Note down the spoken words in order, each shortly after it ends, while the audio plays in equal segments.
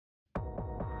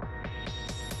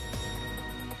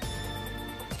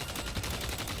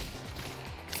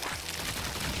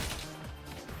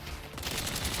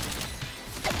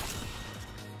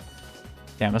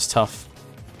Damn, that's tough.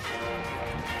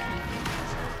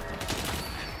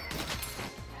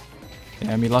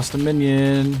 Damn, he lost a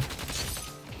minion.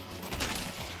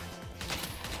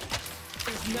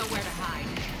 There's nowhere to hide.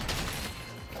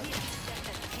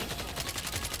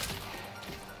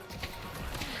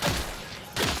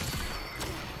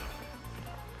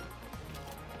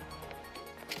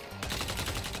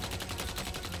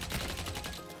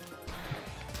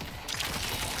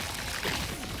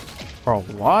 Bro,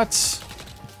 what?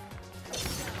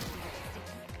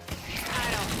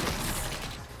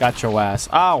 Got your ass.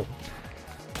 Ow!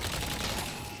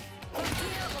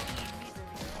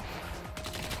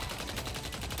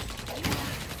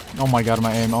 Oh my god,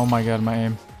 my aim. Oh my god, my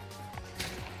aim.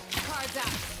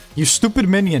 You stupid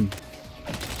minion.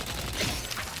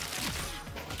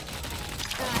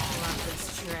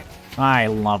 I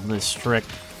love this trick.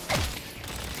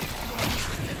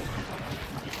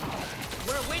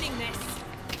 We're winning this.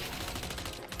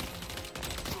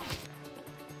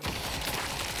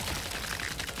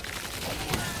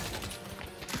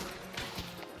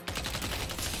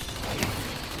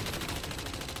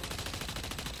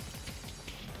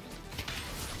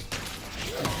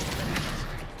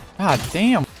 God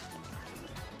damn.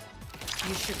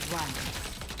 You should run.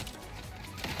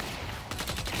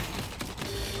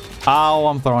 Ow,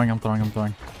 I'm throwing. Death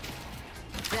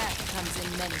comes in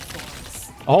many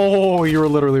forms. Oh, you were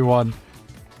literally one.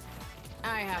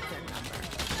 I have their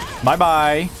number.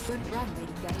 Bye-bye. Good run,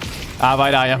 Lady Betty. If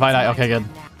I die. Okay, good.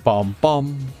 Bum,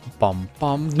 bum, bum,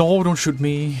 bum. No, don't shoot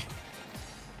me.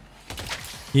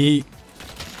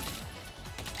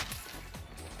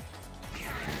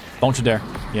 Don't you dare.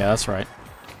 Yeah, that's right.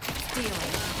 Stealing.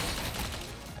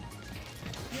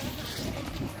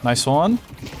 Nice one.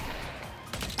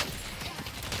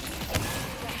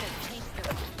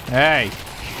 Hey.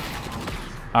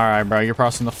 Alright, bro. You're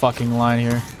crossing the fucking line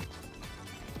here.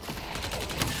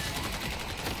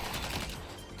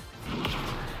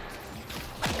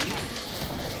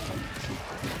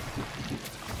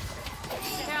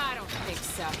 I don't think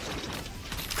so.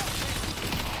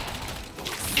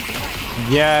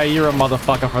 Yeah, you're a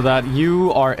motherfucker for that.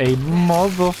 You are a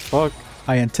motherfucker.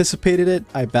 I anticipated it,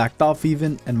 I backed off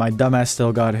even, and my dumbass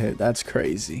still got hit. That's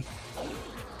crazy.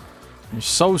 You're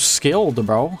so skilled,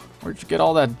 bro. Where'd you get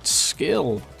all that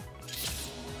skill?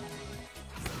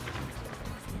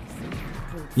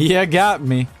 Yeah, got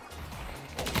me.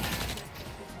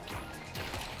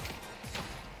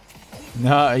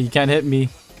 No, you can't hit me.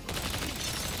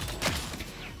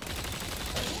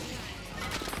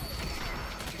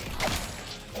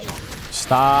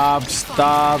 Stop,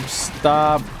 stop,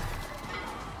 stop.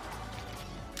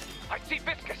 I see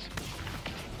Viscous.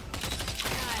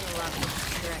 I love this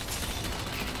trick.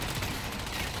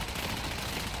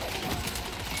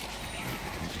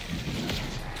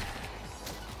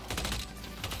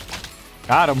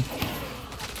 Got him.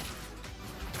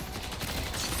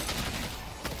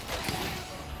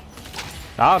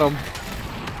 Got him.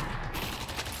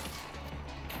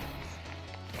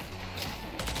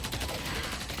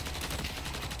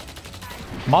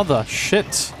 Mother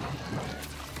shit.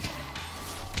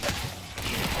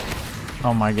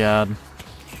 Oh my god.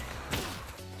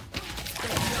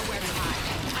 There's nowhere to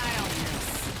hide. I don't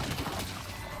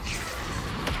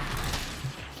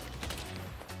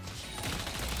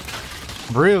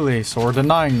miss. Really? So we're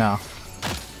denying now.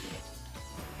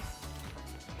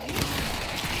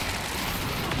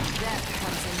 Death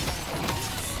comes in many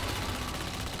forms.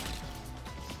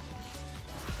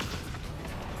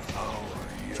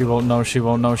 She won't know, she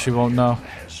won't know, she won't know.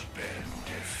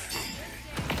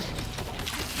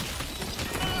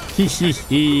 Hee hee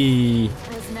hee. It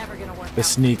was never gonna work The out.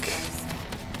 sneak.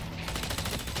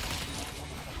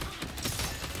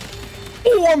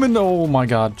 Oh, I'm in the... Oh my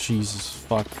god, Jesus,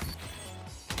 fuck.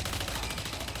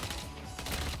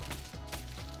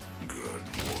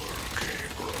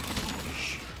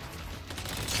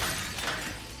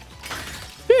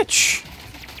 Bitch!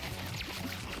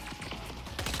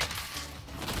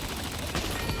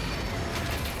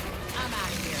 I'm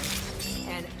out here.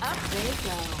 And up they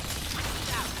go.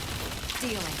 Out.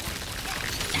 Stealing.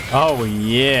 Oh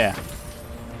yeah.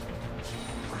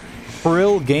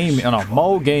 Frill Gaming, no,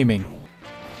 Mo Gaming.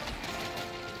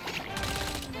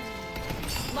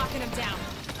 Locking him down.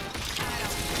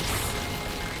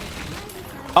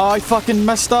 Oh, I fucking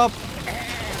messed up.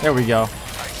 There we go.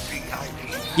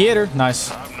 Get her. Nice.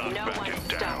 No one's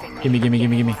stopping me. Gimme, gimme,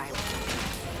 gimme, gimme.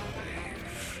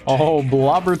 Oh,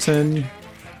 Blobberton.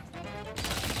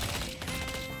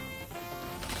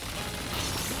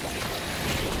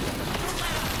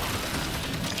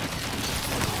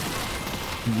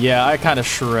 Yeah, I kind of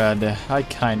shred.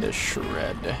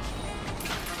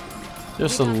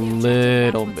 Just a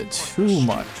little bit too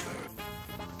much.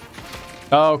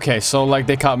 Okay, so like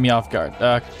they caught me off guard.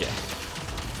 Okay.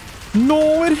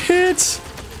 No, it hits!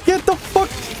 Get the fuck...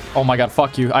 Oh my god,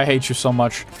 fuck you. I hate you so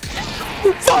much.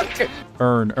 Fuck!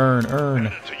 Earn.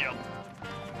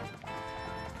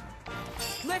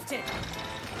 Lift it.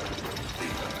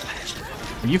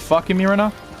 Are you fucking me right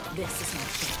now? This is my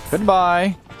chance.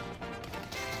 Goodbye.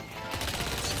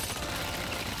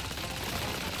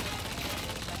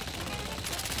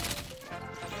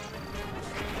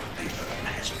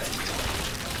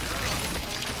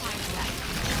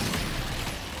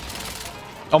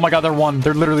 Oh my god, they're one.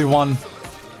 They're literally one.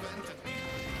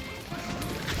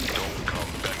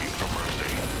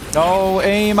 Oh,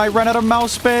 aim. I ran out of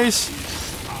mouse space.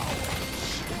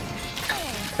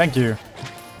 Thank you.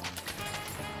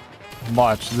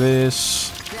 Watch this.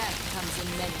 Death comes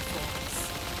in many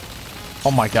forms.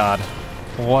 Oh my god.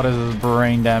 What is this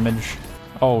brain damage?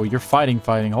 Oh, you're fighting.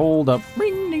 Hold up.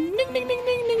 Ring, ding, ding, ding, ding,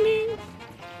 ding, ding, ding.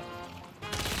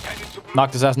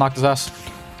 Knocked his ass. I'm not getting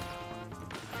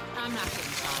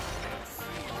caught.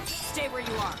 Stay where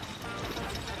you are.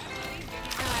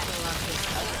 I love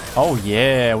this. Oh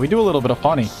yeah, we do a little bit of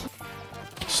funny.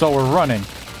 So we're running.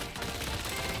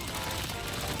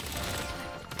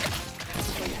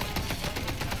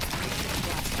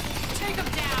 Take him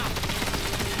down.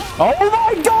 Oh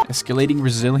my god! Escalating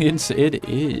resilience it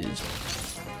is.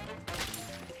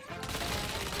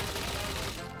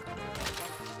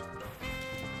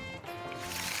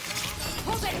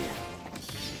 Hold it.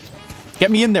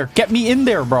 Get me in there. Get me in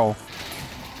there, bro.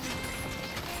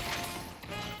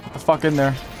 Get the fuck in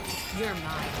there. You're mine.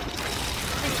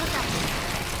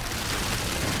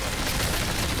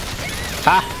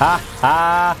 Ha ha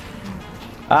ha.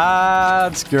 Ah,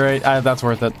 that's great. That's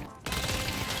worth it.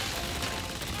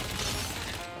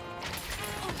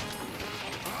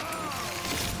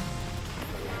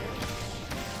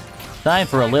 Time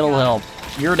for a little help.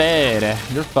 You're dead.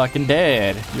 You're fucking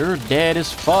dead. You're dead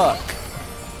as fuck.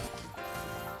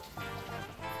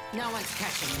 No one's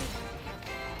catching me.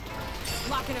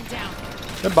 Locking him down.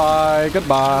 Goodbye.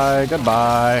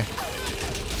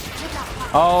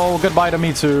 Oh, goodbye to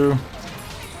me too.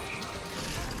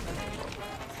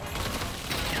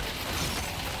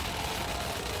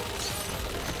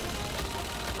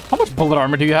 How much bullet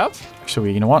armor do you have?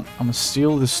 Actually, you know what? I'm gonna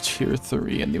steal this tier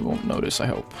 3 and they won't notice, I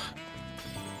hope.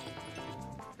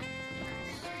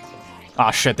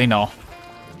 Ah, shit, they know.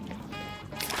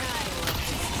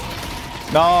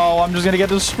 No, I'm just gonna get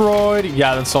destroyed.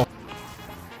 Yeah, that's so...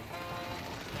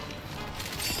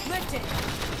 Lift it.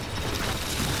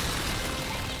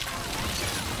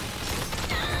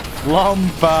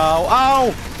 Lumbow. Ow! I'll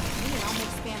make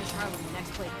Spanish Harlem the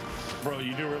next plate. Bro,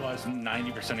 you do realize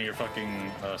 90% of your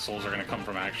fucking souls are gonna come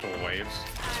from actual waves.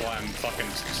 That's why I'm fucking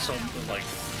so, like...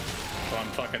 So I'm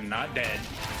fucking not dead.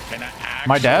 And I actually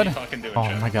My dad? fucking doing Oh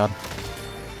shit. my god.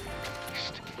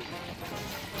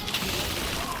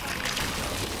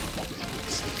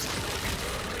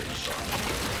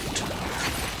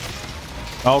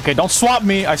 Okay, don't swap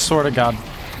me, I swear to god.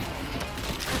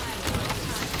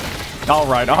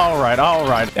 Alright.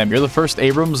 Damn, you're the first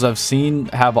Abrams I've seen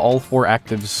have all 4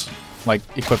 actives, like,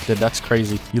 equipped. That's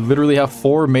crazy. You literally have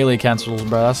 4 melee cancels,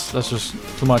 bro. That's just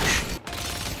too much.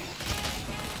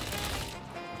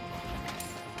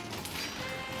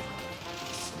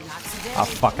 Ah,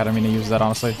 fuck, I didn't mean to use that,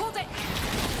 honestly. Hold it.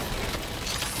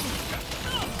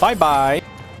 Bye-bye.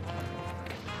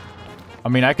 I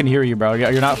mean, I can hear you, bro.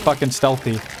 You're not fucking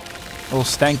stealthy. Little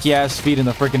stanky-ass feet in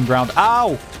the freaking ground.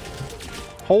 Ow!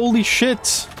 Holy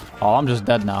shit! Oh, I'm just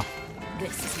dead now.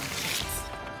 This is my chance.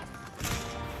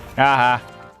 Aha.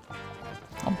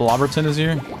 Oh, Blobberton is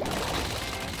here.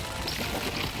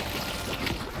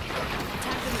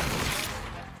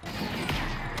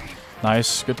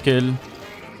 Nice, good kill.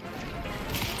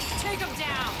 Take him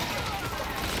down.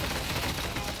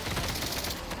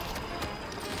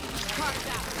 Carved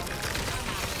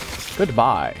out.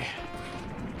 Goodbye.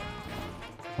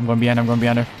 I'm going behind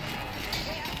her.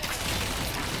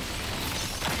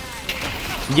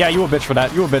 Yeah, you a bitch for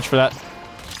that.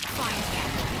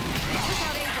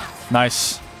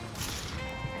 Nice.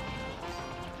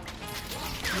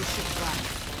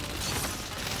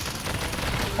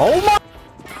 Oh my!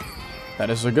 That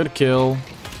is a good kill.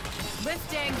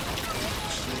 Lifting.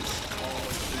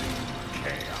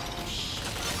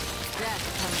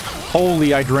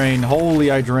 Holy, I drain.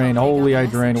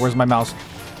 Where's my mouse?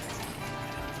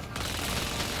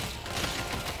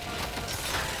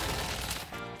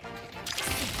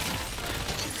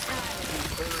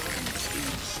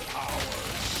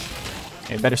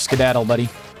 Hey, better skedaddle, buddy.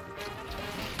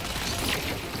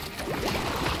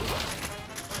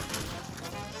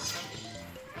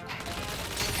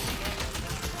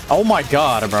 Oh my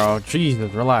god, bro.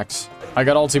 Jesus, relax. I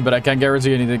got ulti, but I can't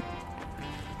guarantee anything.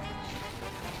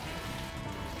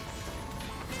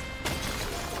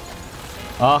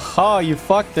 Aha, you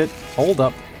fucked it. Hold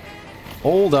up.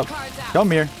 Hold up.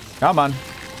 Come here. Come on.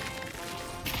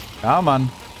 Come on.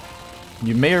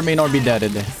 You may or may not be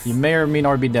deaded. You may or may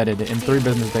not be deaded in 3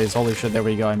 business days. Holy shit, there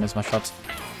we go. I missed my shots.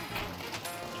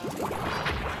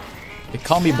 They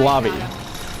call me Blobby.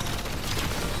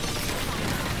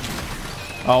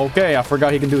 Okay, I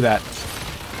forgot he can do that.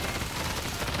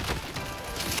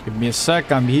 Give me a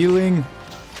sec. I'm healing.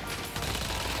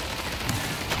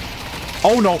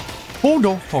 Oh no. Oh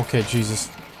no. Okay, Jesus.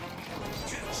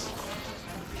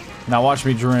 Now watch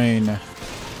me drain. They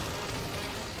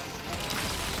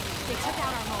took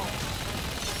out our home.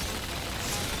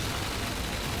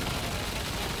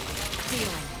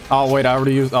 Healing. Oh wait, I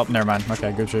already used. Oh, never mind.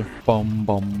 Okay, good shit. Boom,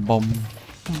 boom, boom.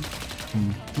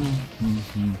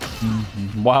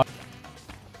 Wow.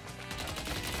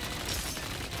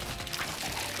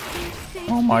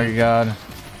 Oh my god.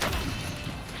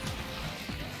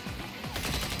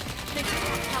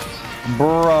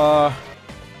 Bruh.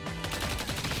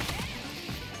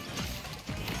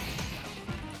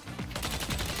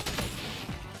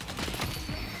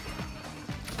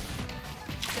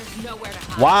 There's nowhere to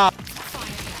hide. Wow.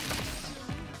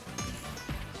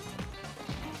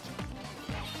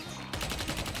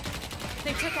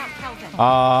 They took out Kelvin.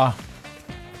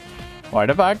 Why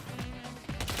the fuck?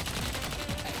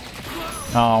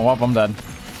 Oh, well, I'm dead.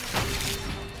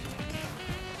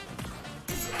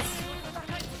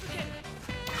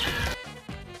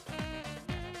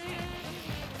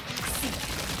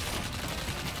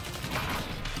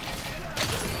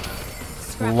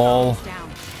 Lol. Down.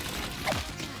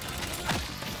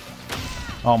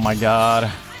 Oh my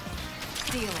god.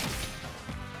 Dealing.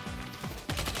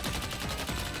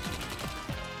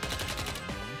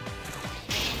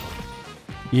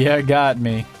 Yeah, got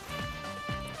me.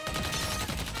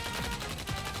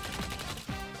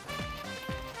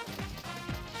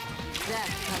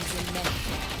 Death comes in many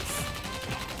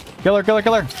forms. Killer, killer,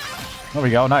 killer. There we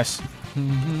go. Nice.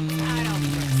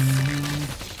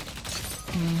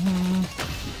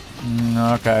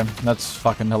 Okay, that's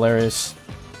fucking hilarious.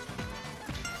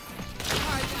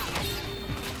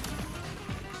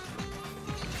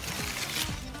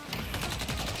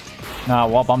 Nah,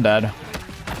 well, I'm dead.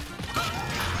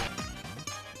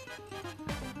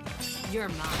 You're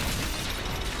mine.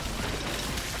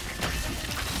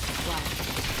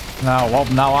 Nah, well,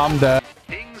 now I'm dead.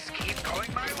 Things keep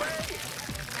going my way.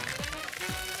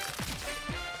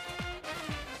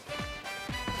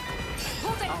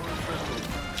 Hold it.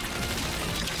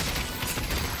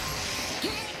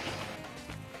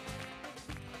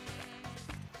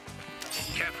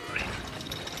 Carefully.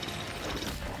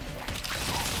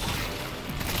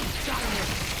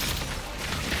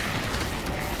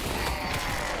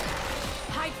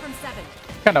 Hide from 7.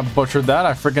 Kind of butchered that.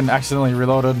 I freaking accidentally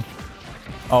reloaded.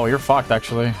 Oh, you're fucked,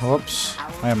 actually. Whoops.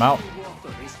 I am out.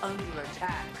 Is under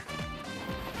attack.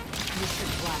 Mission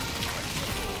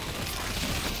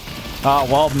 1. Ah,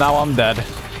 well, now I'm dead.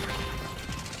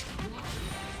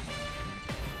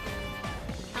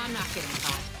 I'm not getting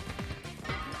caught.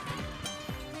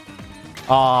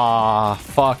 Ah,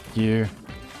 fuck you.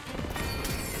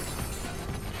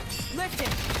 Lift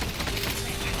him.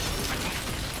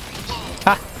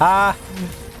 Ha ha!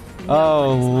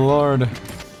 Oh, lord. Not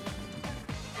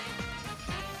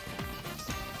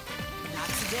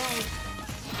today.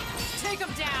 Take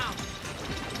him down.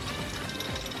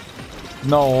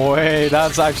 No way.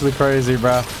 That's actually crazy,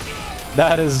 bro.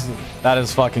 That is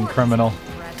fucking criminal.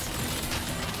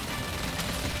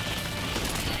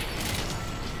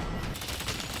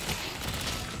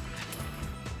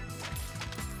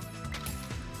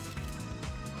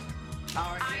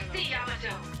 Our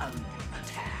Yamato under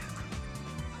attack.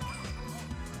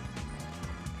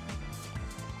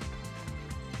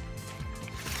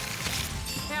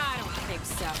 I don't think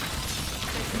so.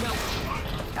 There's no.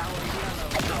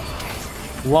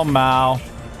 Lamau.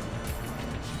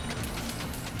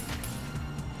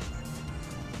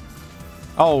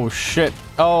 Oh shit.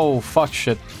 Oh fuck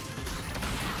shit.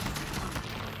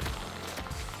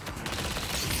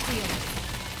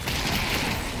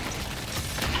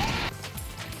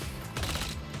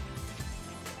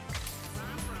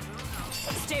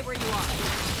 Stay where you are.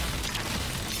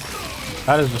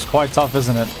 That is just quite tough,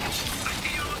 isn't it?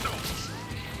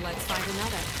 Let's find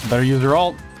another. Better use your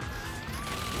ult.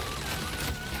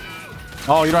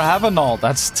 Oh, you don't have an ult.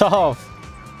 That's tough.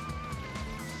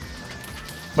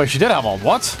 Wait, she did have ult.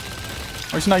 What?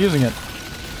 Why is she not using it?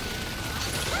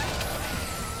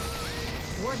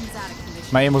 Gordon's out of commission.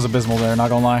 My aim was abysmal there, not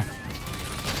gonna lie.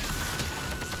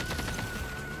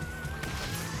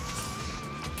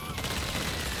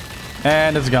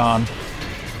 And it's gone.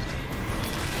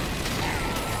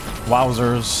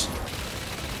 Wowzers.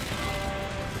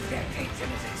 Their kitchen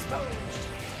is exposed.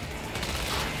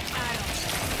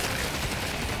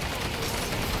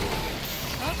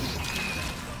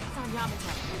 It's on Yamato.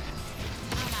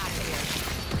 I'm out of here.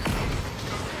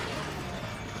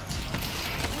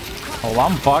 Oh,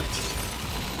 I'm fucked.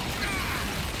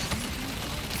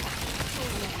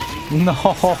 No.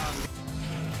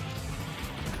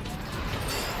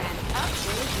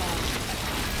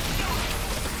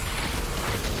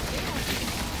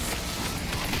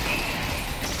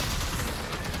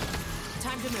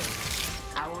 Time to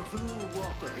move. Our blue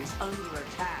walker is under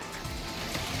attack.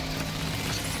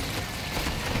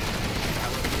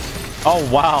 Oh,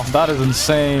 wow. That is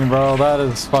insane, bro. That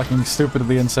is fucking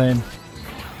stupidly insane.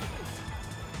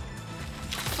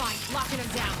 Fine, locking him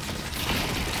down.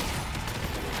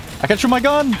 I can shoot my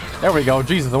gun. There we go.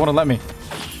 Jesus, they wouldn't let me.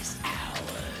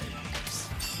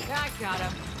 I got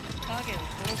him.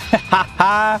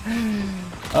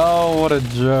 Oh, what a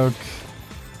joke.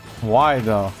 Why,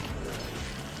 though?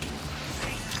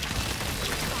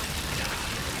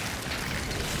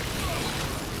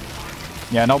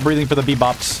 Yeah, no breathing for the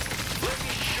bebops.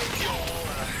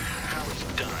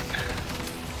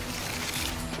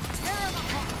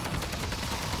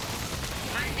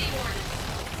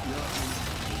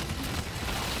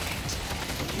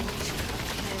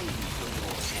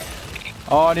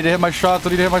 Oh, I need to hit my shots. I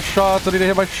need to hit my shots. I need to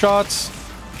hit my shots.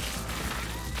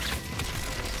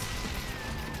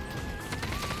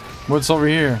 What's over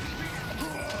here?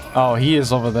 Oh, he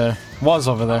is over there. Was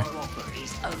over there. Walker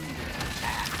is under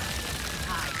attack.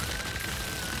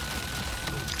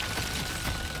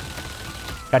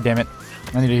 God damn it.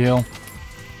 I need to heal.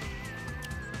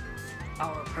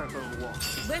 Our purple walker.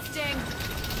 Lifting.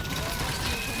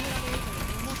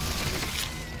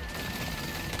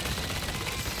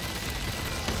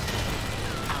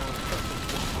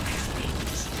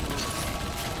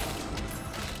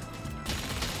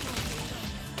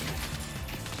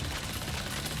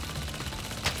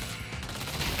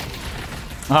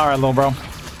 All right, little bro.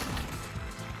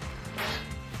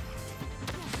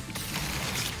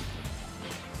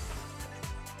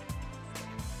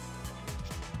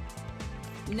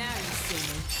 Now you see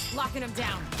me. Locking him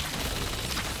down.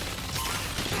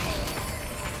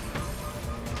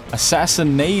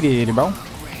 Assassinated, bro.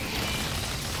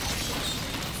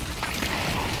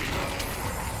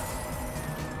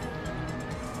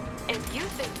 If you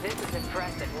think this is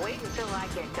impressive, wait until I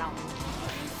get done.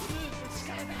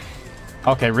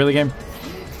 Okay, really, game?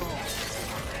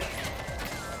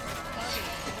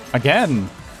 Again?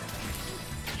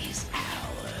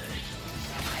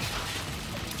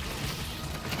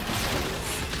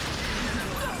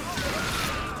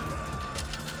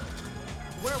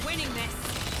 We're winning this.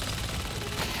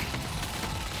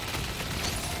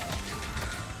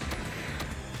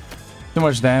 Too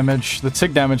much damage. The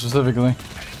tick damage specifically.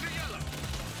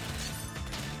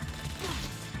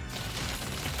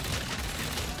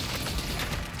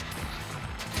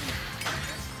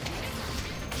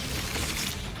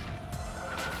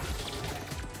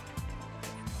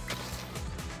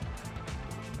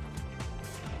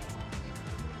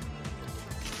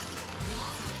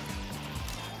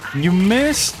 You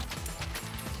missed?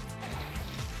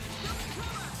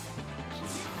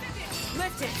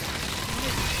 Lift it.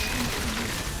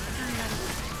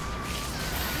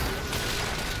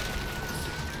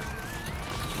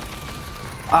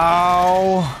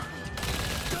 Ow.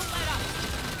 Don't let up.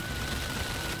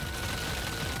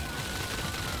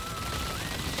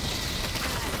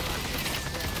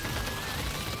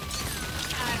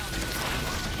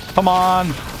 Come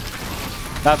on.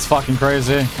 That's fucking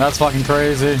crazy. That's fucking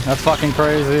crazy. That's fucking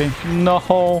crazy.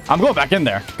 No. I'm going back in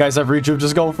there. Guys have rejuve.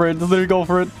 Just go for it. Just literally go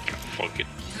for it. Fuck it.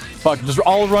 Fuck. Just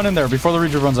all run in there before the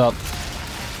rejuve runs out.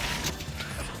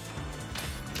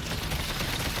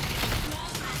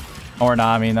 Or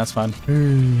not. I mean, that's fine.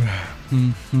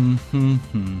 I'm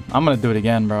gonna do it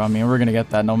again, bro. I mean, we're gonna get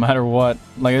that no matter what.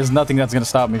 Like, there's nothing that's gonna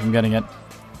stop me from getting it.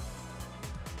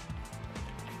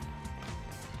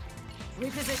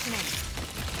 Repositioning.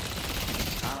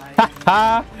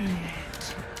 Ha!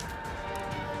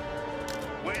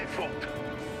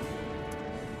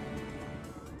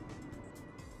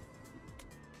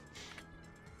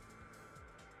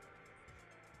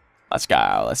 Let's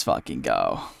go. Let's fucking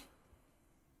go.